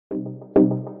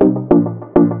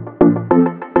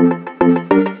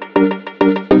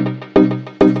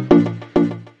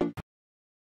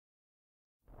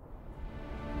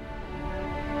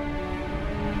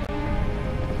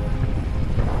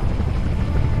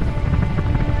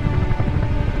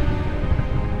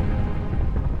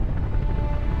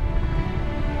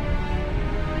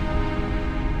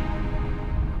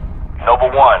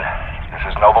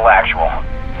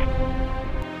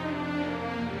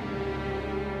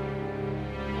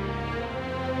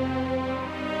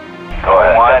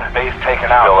Base taken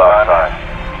out. Still outside.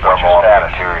 Thermal What's your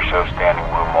interior shows standing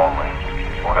room only.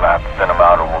 We're gonna have to thin them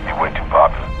out or we'll be way too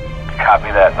popular.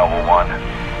 Copy that, Noble One.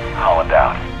 Holland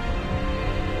out.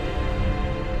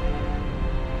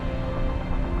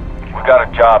 We got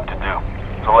a job to do,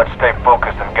 so let's stay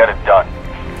focused and get it done.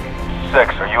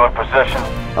 6, are you in position?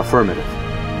 Affirmative.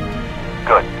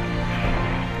 Good.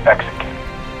 Execute.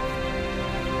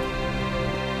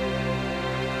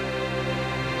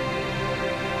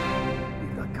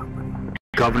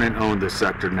 Covenant own this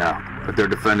sector now, but they're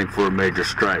defending for a major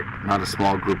strike, not a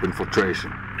small group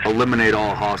infiltration. Eliminate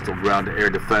all hostile ground-to-air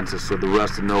defenses so the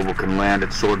rest of Noble can land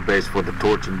at Sword Base for the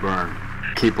torch and burn.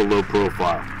 Keep a low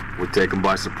profile. We take them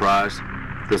by surprise,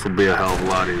 this will be a hell of a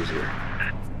lot easier.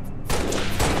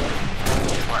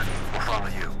 Smart. We'll follow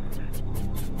you.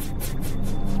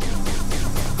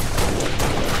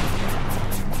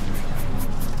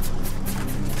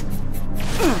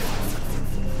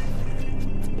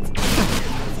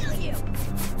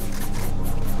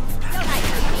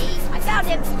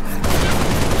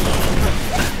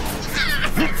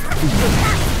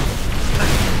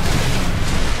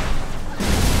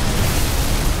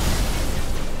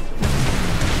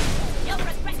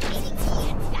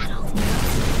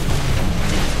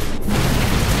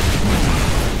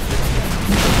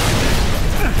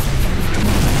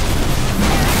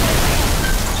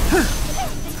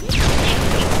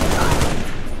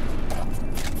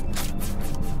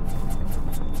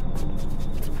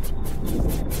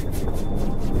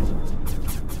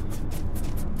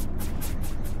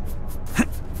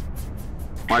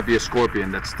 Might be a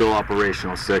Scorpion that's still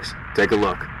operational, 6. Take a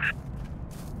look.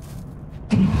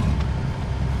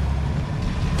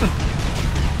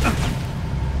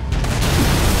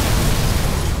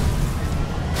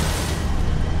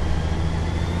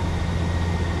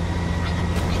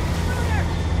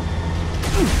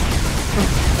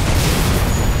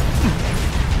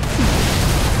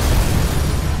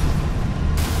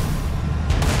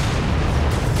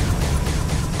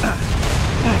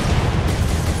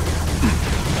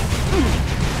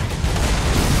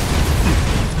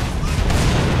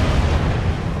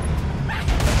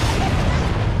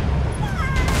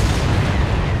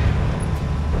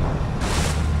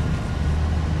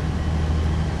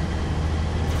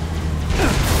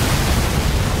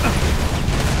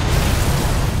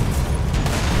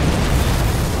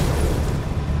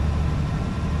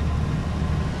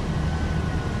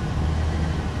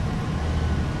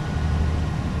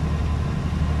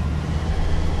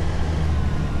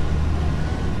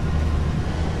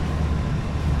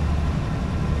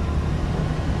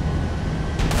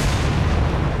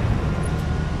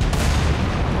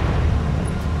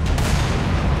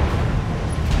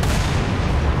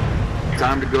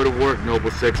 Time to go to work,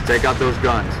 Noble 6. Take out those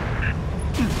guns.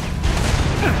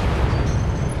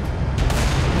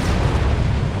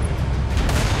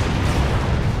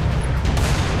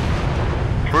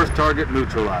 First target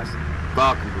neutralized.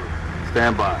 Falcon Group,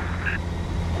 stand by.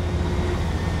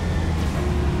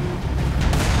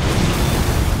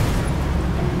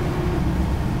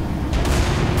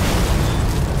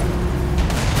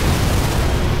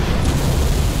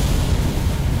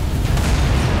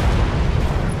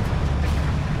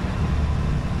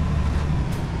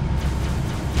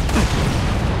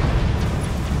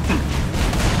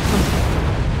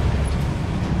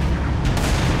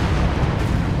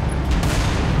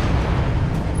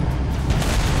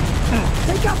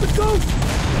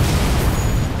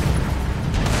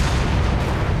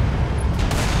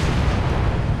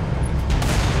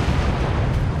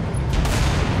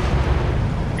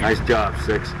 Nice job,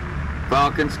 6.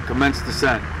 Falcons, commence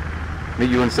descent. Meet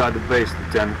you inside the base,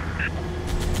 Lieutenant.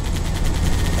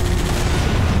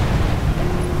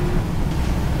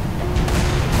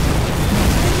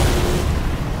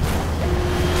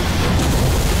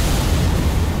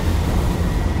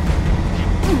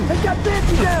 They got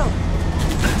Banshee down!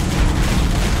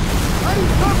 I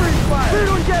need covering fire! Clear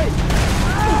to engage!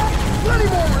 Plenty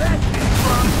more where that came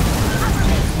from!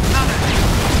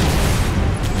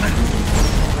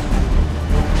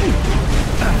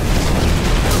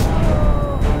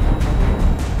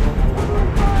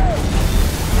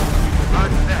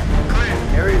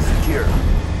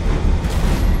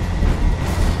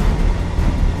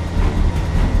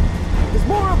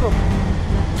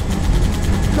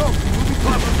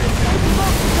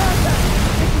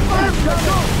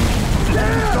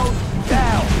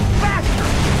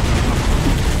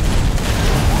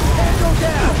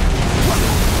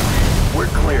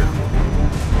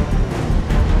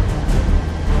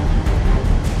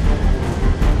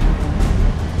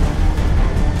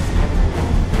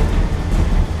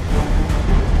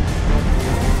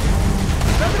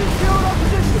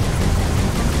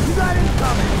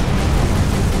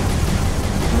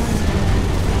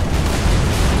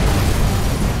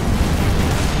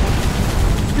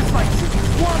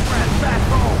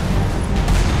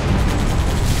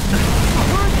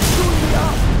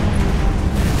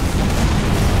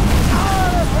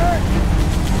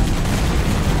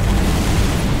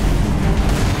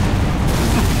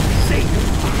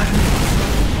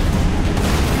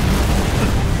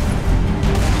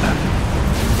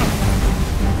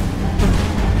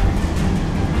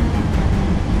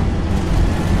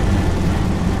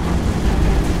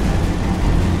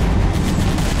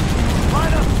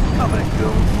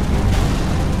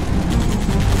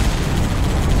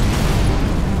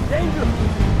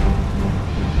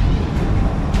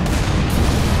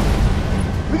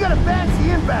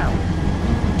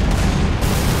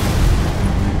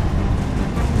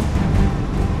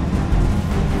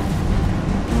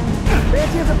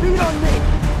 a beat on me!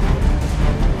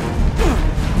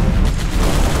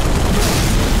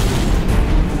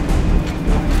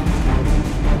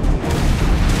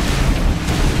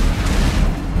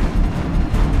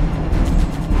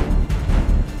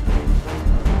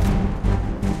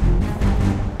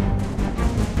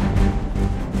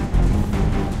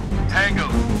 Tango!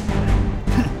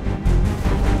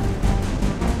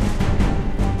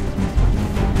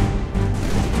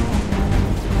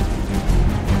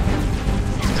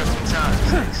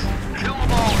 Kill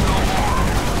them all, no more!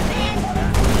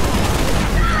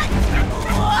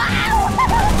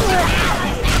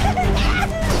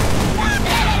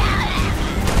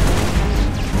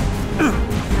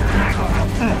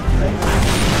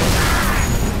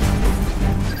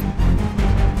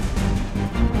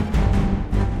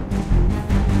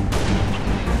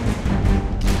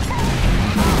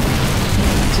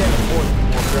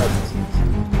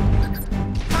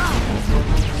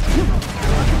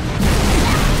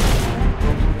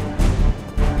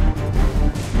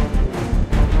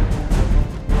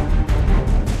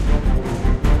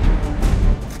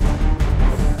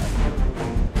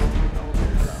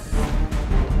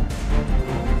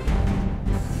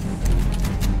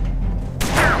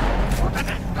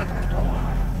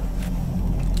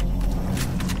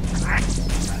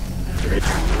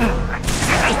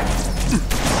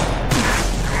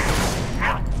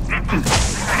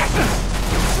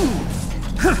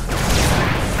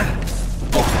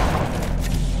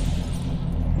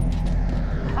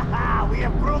 We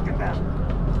have broken them!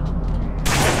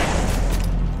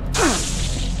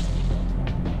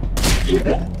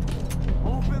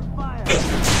 Open fire!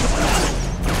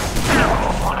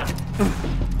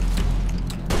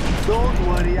 Don't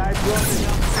worry, I brought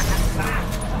enough.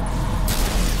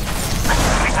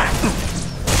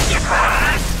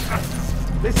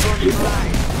 This one is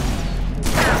mine.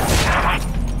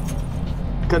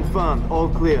 Confirmed, all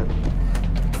clear.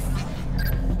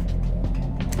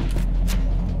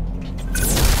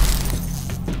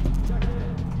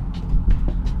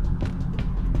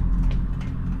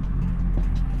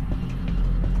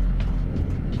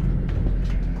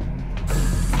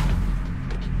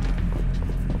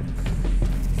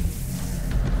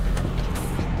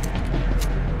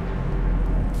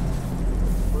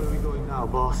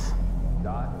 Boss.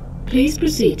 Please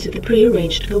proceed to the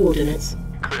pre-arranged coordinates.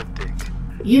 Cryptic.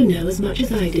 You know as much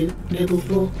as I do, Noble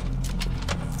 4.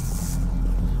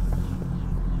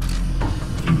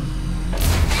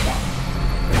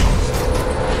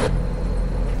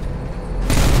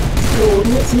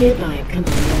 Coordinates nearby,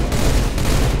 Commander.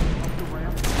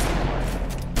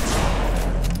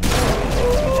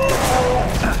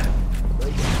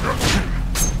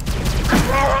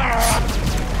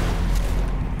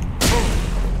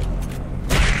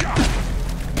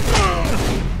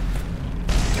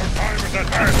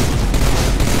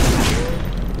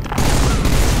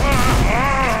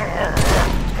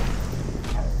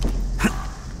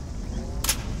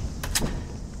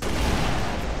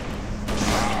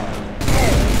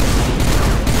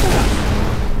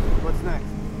 What's next?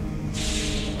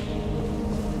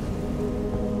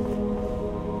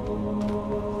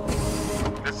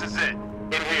 This is it.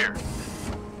 In here.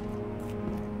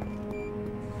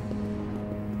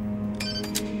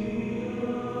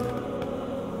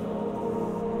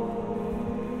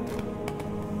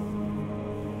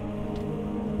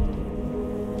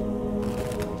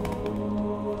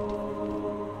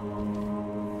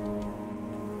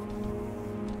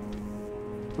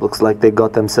 Looks like they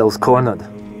got themselves cornered.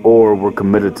 Or were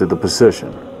committed to the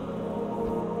position.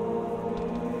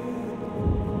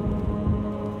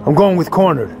 I'm going with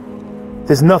cornered.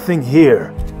 There's nothing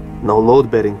here. No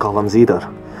load-bearing columns either.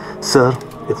 Sir,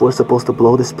 if we're supposed to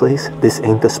blow this place, this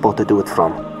ain't the spot to do it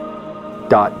from.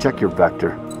 Dot, check your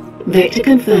vector. Vector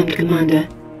confirmed, Commander.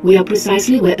 We are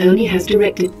precisely where Oni has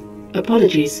directed.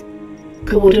 Apologies.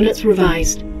 Coordinates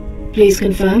revised. Please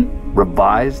confirm?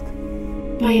 Revised?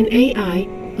 By an AI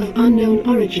of unknown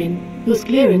origin, whose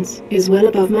clearance is well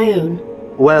above my own.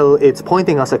 Well, it's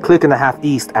pointing us a click and a half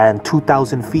east and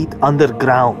 2,000 feet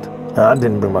underground. I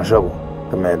didn't bring my shovel,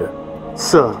 Commander.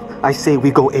 Sir, I say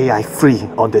we go AI free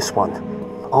on this one.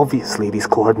 Obviously, these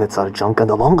coordinates are junk, and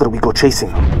the longer we go chasing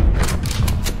them.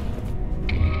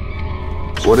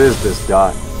 What is this,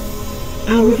 Dot?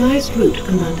 Our revised route,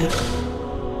 Commander.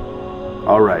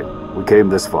 All right, we came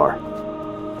this far.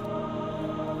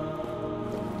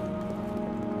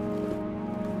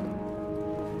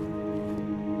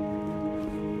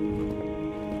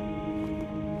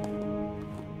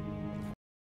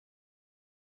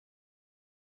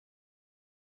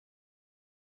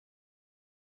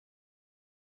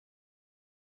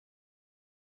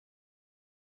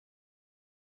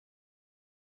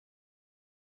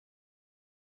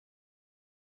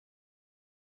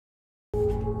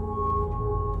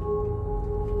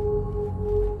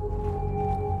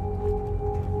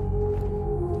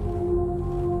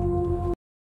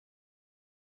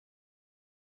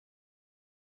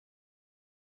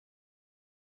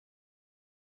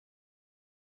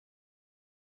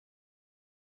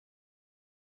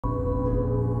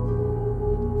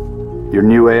 Your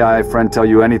new AI friend tell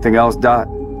you anything else, Dot?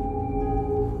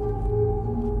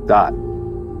 Dot.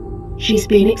 She's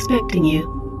been expecting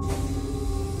you.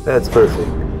 That's perfect.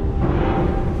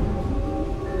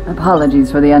 Apologies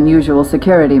for the unusual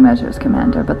security measures,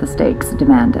 Commander, but the stakes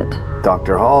demand it.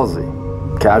 Dr. Halsey,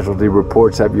 casualty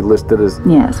reports have you listed as...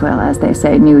 Yes, well, as they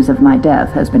say, news of my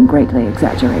death has been greatly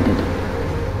exaggerated.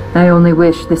 I only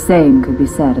wish the same could be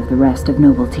said of the rest of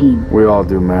Noble Team. We all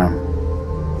do, ma'am.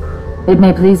 It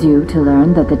may please you to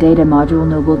learn that the data module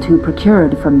Noble 2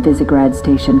 procured from Visegrad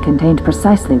Station contained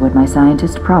precisely what my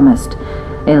scientist promised.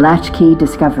 A latchkey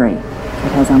discovery.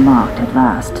 It has unlocked, at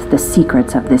last, the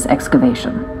secrets of this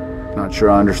excavation. Not sure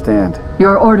I understand.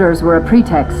 Your orders were a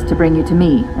pretext to bring you to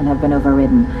me, and have been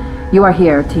overridden. You are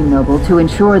here, Team Noble, to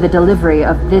ensure the delivery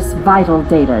of this vital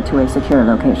data to a secure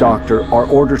location. Doctor, our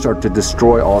orders are to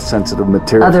destroy all sensitive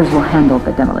materials. Others will handle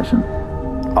the demolition.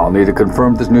 I'll need to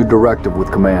confirm this new directive with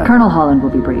command. Colonel Holland will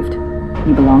be briefed.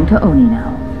 You belong to Oni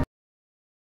now.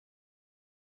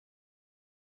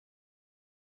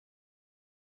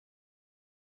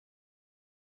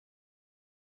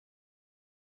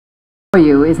 For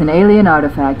you is an alien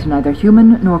artifact neither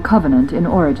human nor Covenant in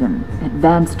origin,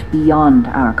 advanced beyond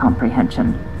our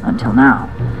comprehension, until now.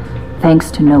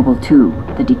 Thanks to Noble 2,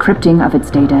 the decrypting of its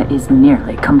data is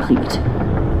nearly complete.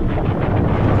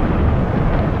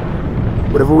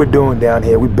 Whatever we're doing down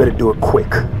here, we better do it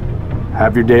quick.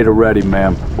 Have your data ready,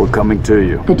 ma'am. We're coming to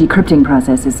you. The decrypting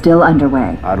process is still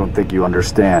underway. I don't think you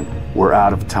understand. We're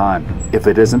out of time. If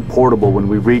it isn't portable when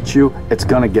we reach you, it's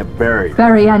gonna get buried.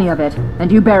 Bury any of it,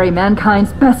 and you bury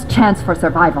mankind's best chance for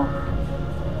survival.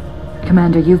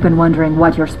 Commander, you've been wondering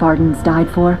what your Spartans died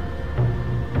for?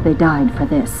 They died for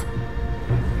this.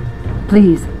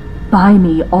 Please, buy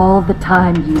me all the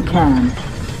time you can.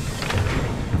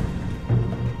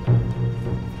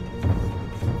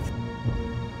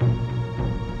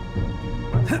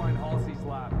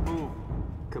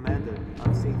 Commander,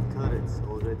 unseen turrets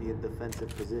already in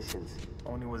defensive positions.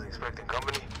 Only was expecting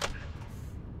company.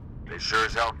 They sure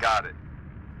as hell got it.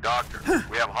 Doctor,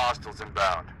 we have hostiles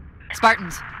inbound.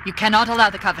 Spartans, you cannot allow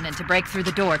the Covenant to break through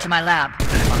the door to my lab.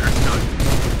 Understood.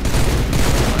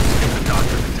 Let's give the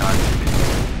doctor the time he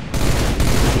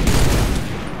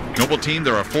needs. Noble Team,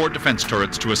 there are 4 defense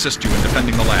turrets to assist you in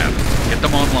defending the lab. Get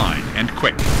them online, and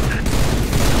quick.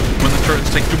 When the turrets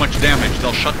take too much damage,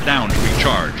 they'll shut down to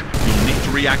recharge. You'll need to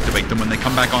reactivate them when they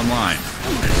come back online.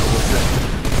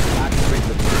 Activate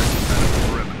the turret to set up the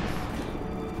perimeter.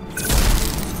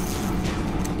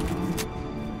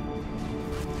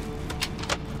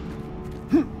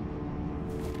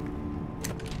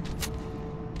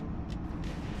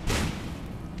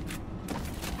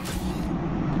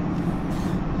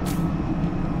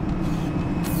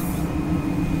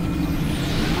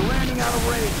 We're landing out of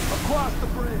range. Across the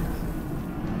bridge.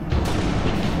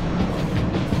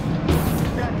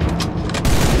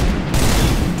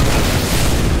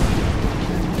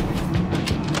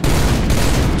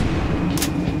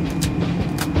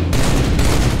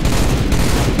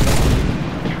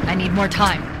 I need more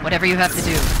time. Whatever you have to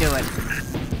do, do it.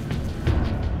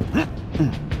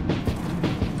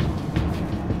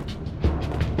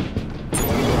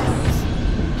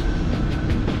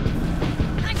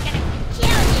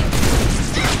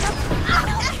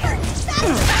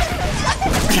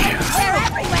 They're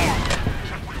everywhere!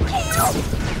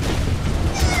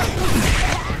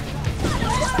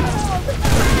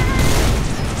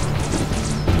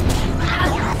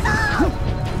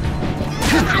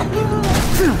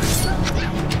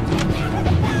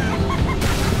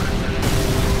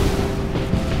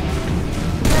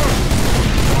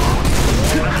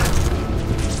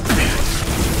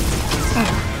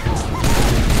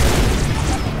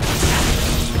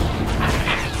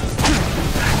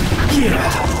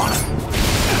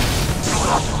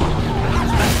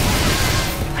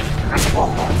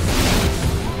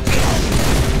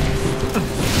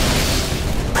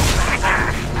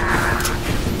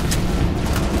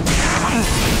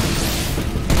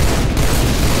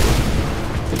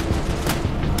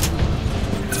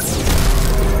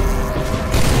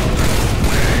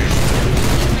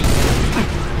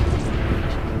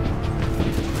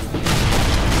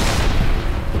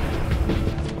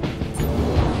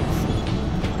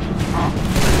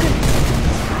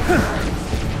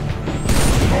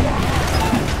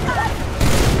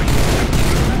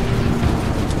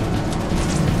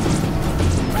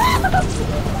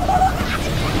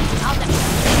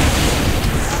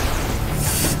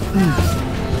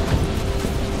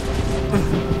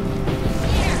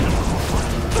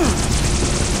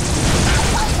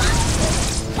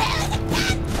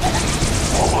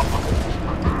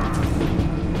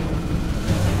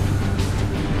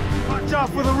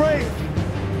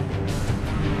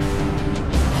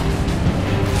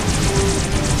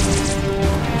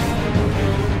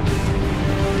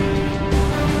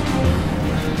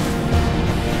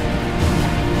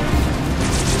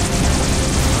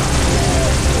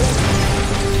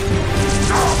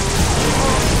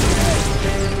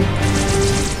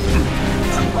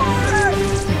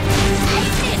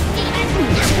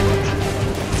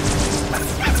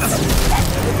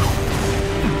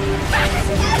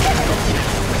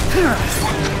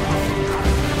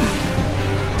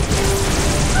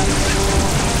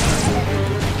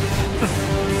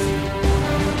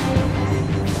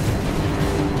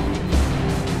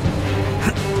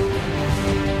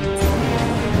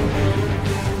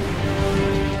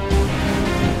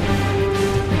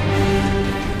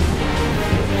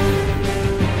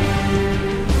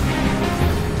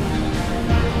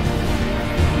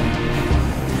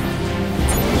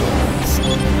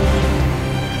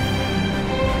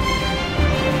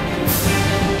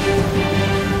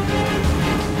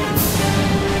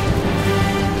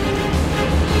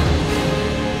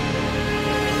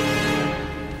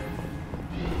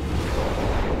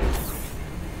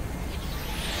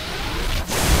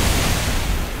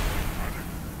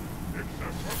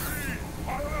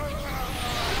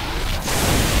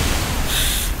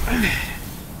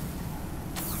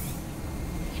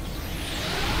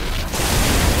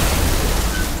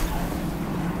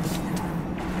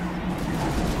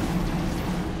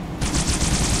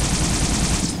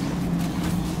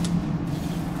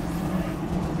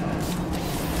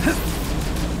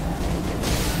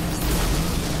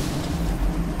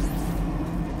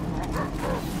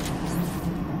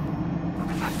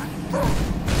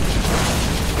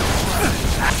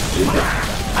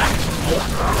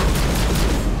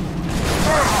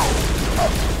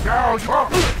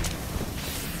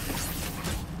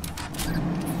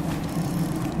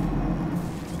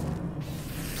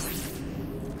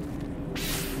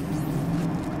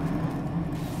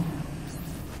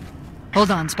 Hold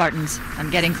on, Spartans.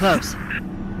 I'm getting close.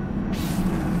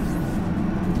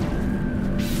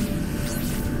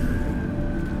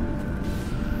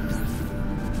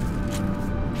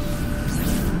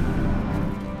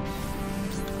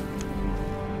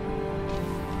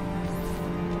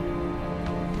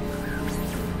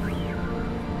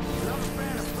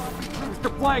 To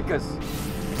flank us.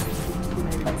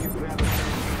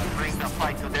 Bring the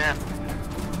fight to them.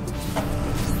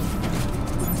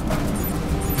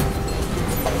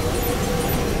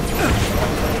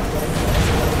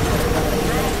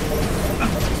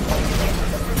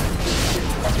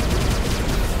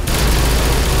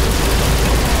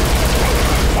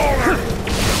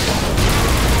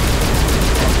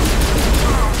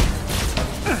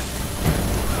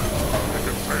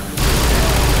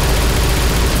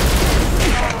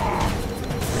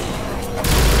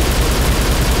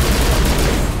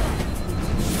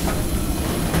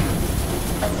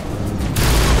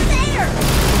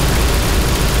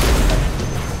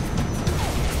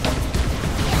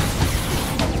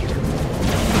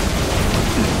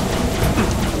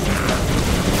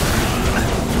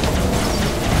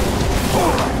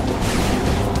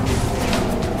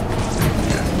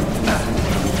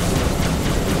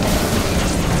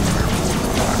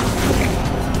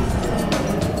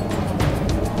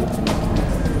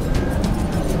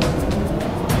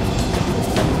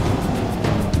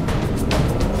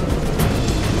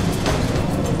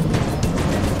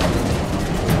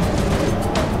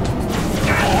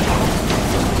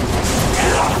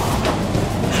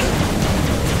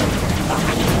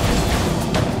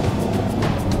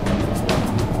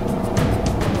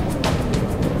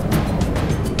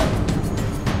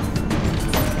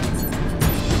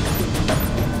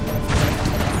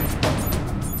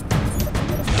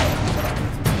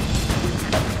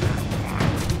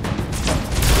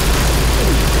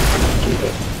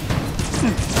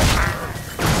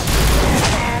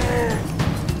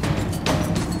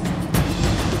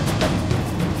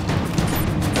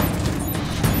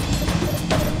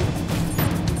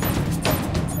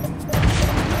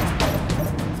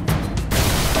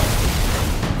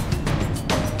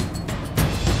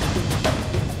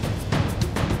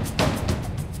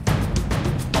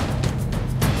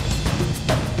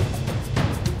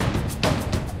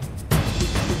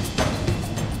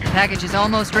 Package is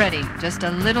almost ready. Just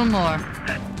a little more.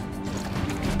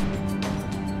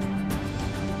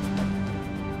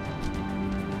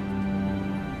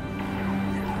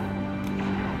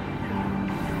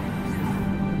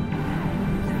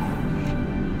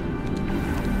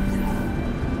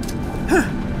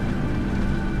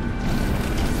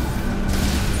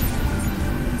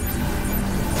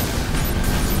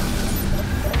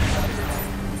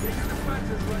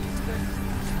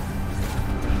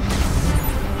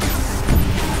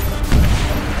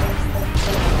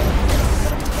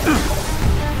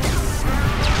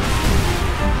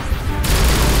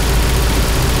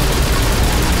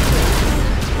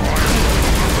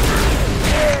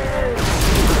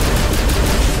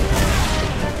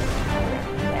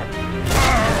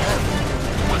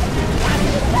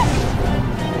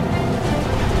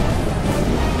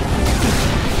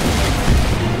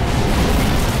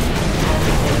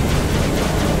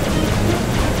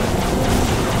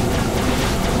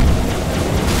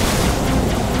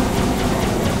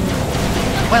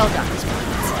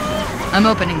 I'm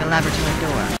opening the laboratory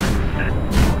door.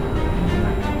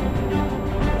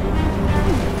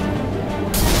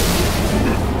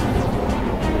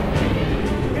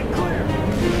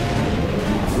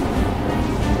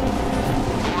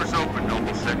 Doors open,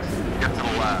 Noble 6. Get to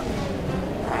the lab.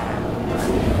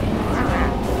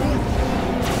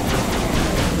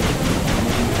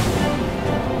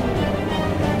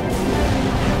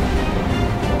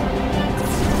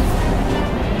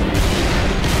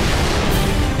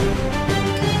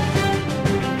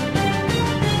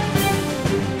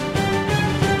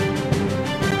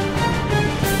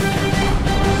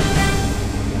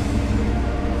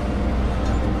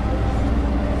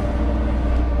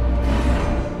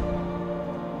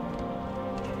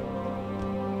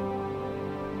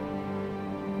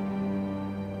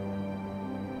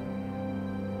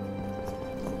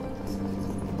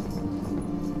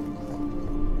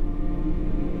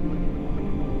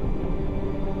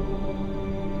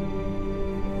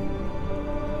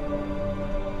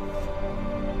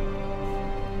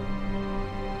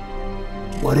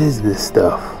 What is this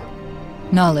stuff?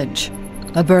 Knowledge.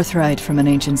 A birthright from an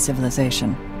ancient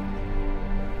civilization.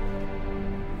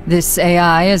 This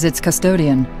AI is its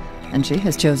custodian, and she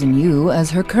has chosen you as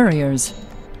her couriers.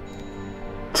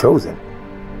 Chosen?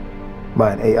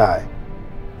 By an AI?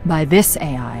 By this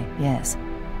AI, yes.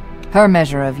 Her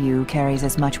measure of you carries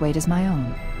as much weight as my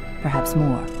own, perhaps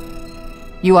more.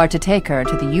 You are to take her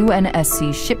to the UNSC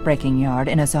shipbreaking yard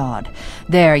in Azad.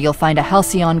 There you'll find a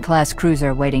Halcyon-class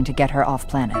cruiser waiting to get her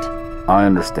off-planet. I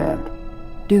understand.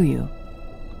 Do you?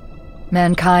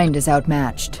 Mankind is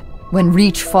outmatched. When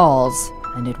Reach falls,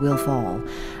 and it will fall,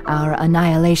 our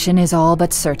annihilation is all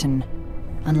but certain.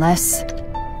 Unless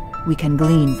we can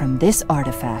glean from this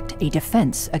artifact a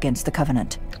defense against the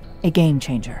Covenant. A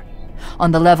game-changer.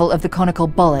 On the level of the conical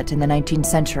bullet in the 19th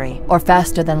century, or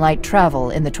faster-than-light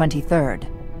travel in the 23rd.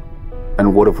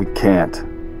 And what if we can't?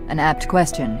 An apt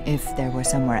question, if there were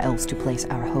somewhere else to place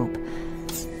our hope.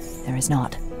 There is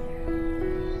not.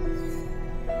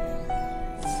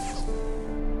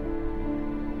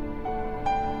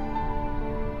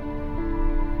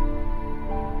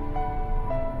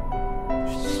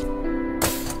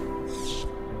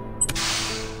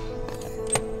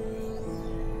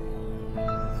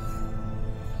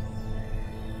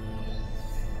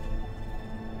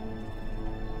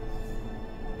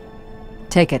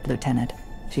 Take it, Lieutenant.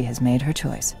 She has made her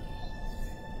choice.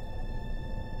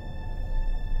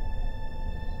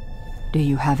 Do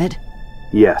you have it?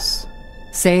 Yes.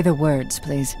 Say the words,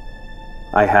 please.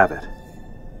 I have it.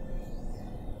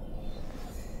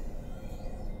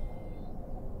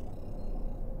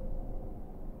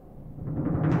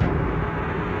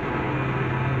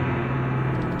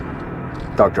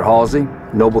 Dr. Halsey,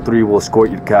 Noble 3 will escort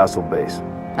you to Castle Base.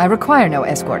 I require no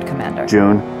escort, Commander.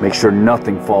 June, make sure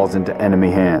nothing falls into enemy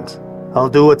hands. I'll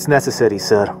do what's necessary,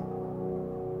 sir.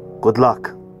 Good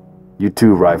luck. You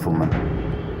too, Rifleman.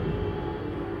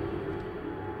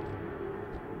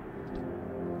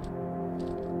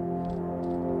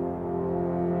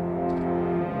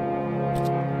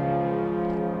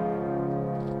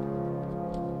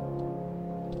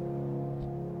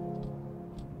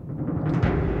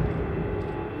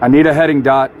 I need a heading,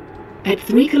 Dot. At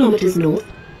 3 kilometers north,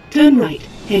 turn right,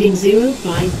 heading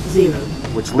 050.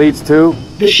 Which leads to?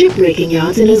 The shipbreaking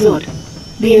yards in Azod,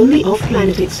 the only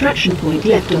off-planet extraction point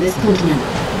left on this continent.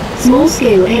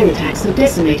 Small-scale air attacks have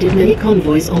decimated many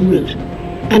convoys en route.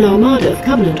 An armada of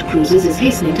Covenant cruisers is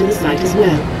hastening to the site as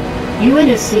well.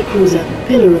 UNSC cruiser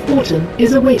Pillar of Autumn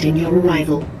is awaiting your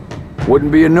arrival.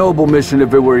 Wouldn't be a noble mission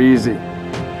if it were easy.